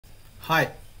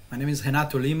Hi, my name is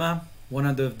Renato Lima, one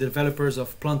of the developers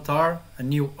of plantR, a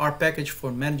new R package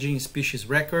for managing species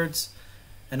records,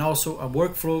 and also a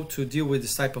workflow to deal with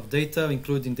this type of data,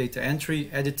 including data entry,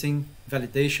 editing,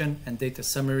 validation, and data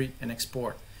summary and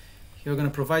export. Here we're going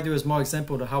to provide you a small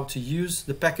example of how to use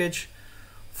the package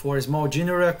for a small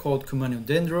genera called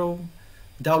Dendro,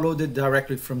 downloaded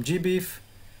directly from GBIF.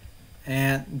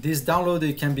 And this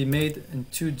download can be made in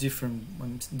two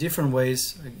different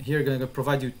ways. Here I'm going to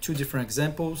provide you two different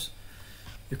examples.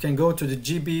 You can go to the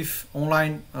GBIF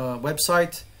online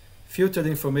website, filter the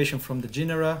information from the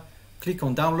genera, click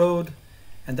on download,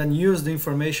 and then use the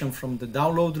information from the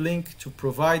download link to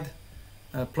provide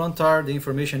plantR the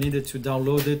information needed to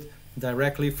download it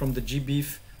directly from the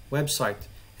GBIF website.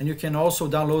 And you can also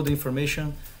download the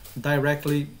information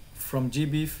directly from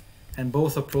GBIF, and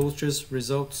both approaches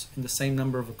results in the same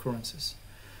number of occurrences.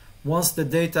 Once the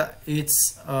data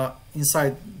is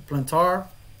inside plantR,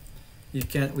 we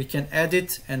can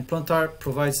edit, and plantR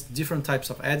provides different types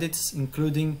of edits,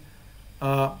 including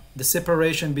the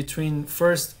separation between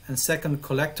first and second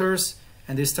collectors,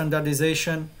 and the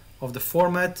standardization of the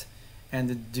format, and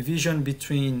the division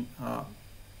between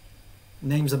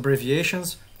names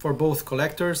abbreviations for both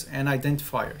collectors and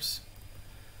identifiers.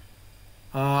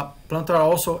 plantR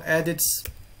also edits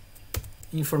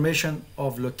information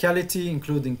of locality,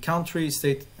 including country,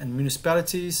 state, and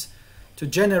municipalities, to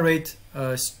generate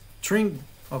a string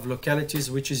of localities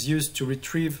which is used to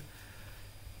retrieve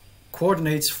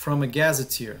coordinates from a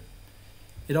gazetteer.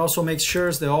 It also makes sure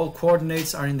that all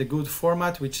coordinates are in the good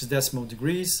format, which is decimal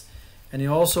degrees, and it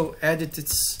also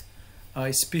edits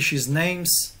species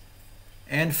names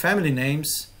and family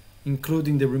names,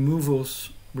 including the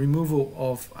removal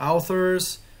of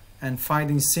authors and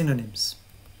finding synonyms.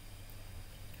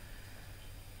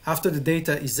 After the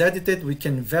data is edited, we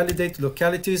can validate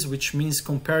localities, which means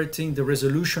comparing the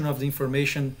resolution of the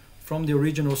information from the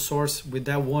original source with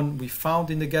that one we found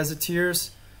in the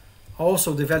gazetteers.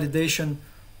 Also, the validation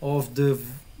of the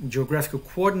geographical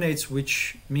coordinates,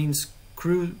 which means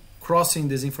crossing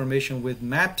this information with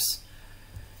maps,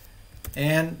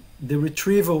 and the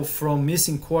retrieval from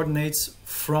missing coordinates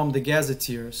from the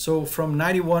gazetteer. So from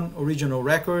 91 original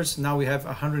records, now we have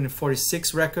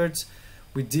 146 records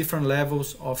with different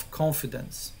levels of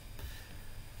confidence.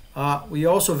 We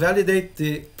also validate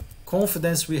the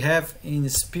confidence we have in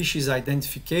species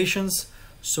identifications.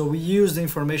 So we use the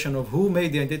information of who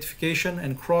made the identification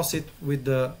and cross it with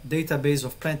the database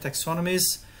of plant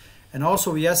taxonomies. And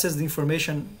also we access the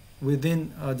information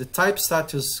within the type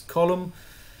status column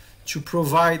to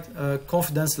provide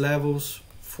confidence levels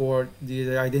for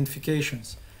the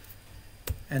identifications.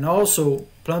 And also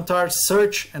plantR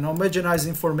search and homogenize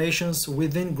informations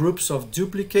within groups of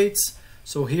duplicates.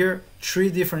 So here 3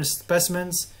 different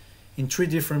specimens in 3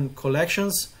 different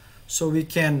collections, so we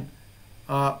can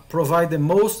provide the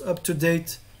most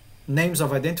up-to-date names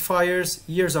of identifiers,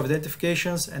 years of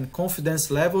identifications, and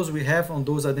confidence levels we have on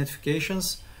those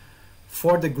identifications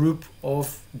for the group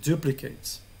of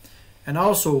duplicates. And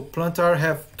also plantR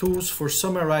have tools for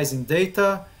summarizing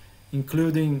data,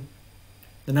 including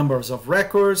the numbers of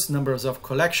records, numbers of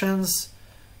collections,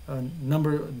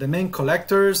 the main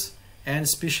collectors, and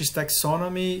species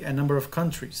taxonomy, and number of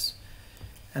countries.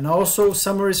 And also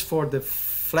summaries for the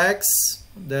flags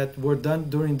that were done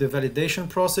during the validation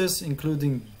process,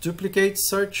 including duplicate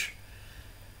search,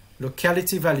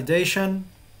 locality validation,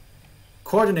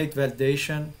 coordinate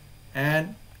validation,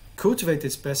 and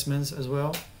cultivated specimens as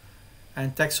well,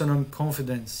 and taxonomic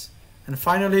confidence. And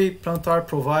finally, plantR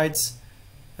provides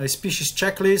a species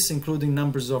checklist, including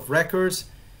numbers of records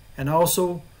and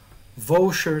also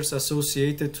vouchers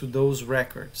associated to those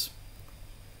records.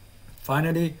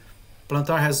 Finally,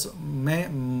 plantR has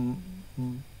many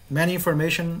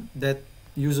information that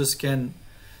users can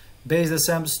base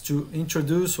themselves to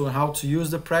introduce on how to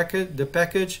use the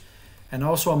package, and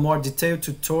also a more detailed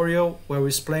tutorial where we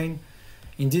explain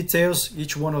in details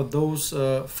each one of those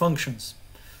functions.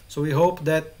 So we hope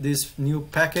that this new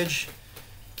package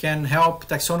can help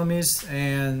taxonomists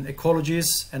and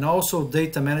ecologists, and also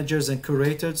data managers and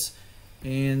curators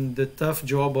in the tough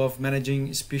job of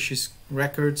managing species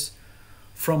records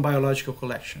from biological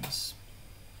collections.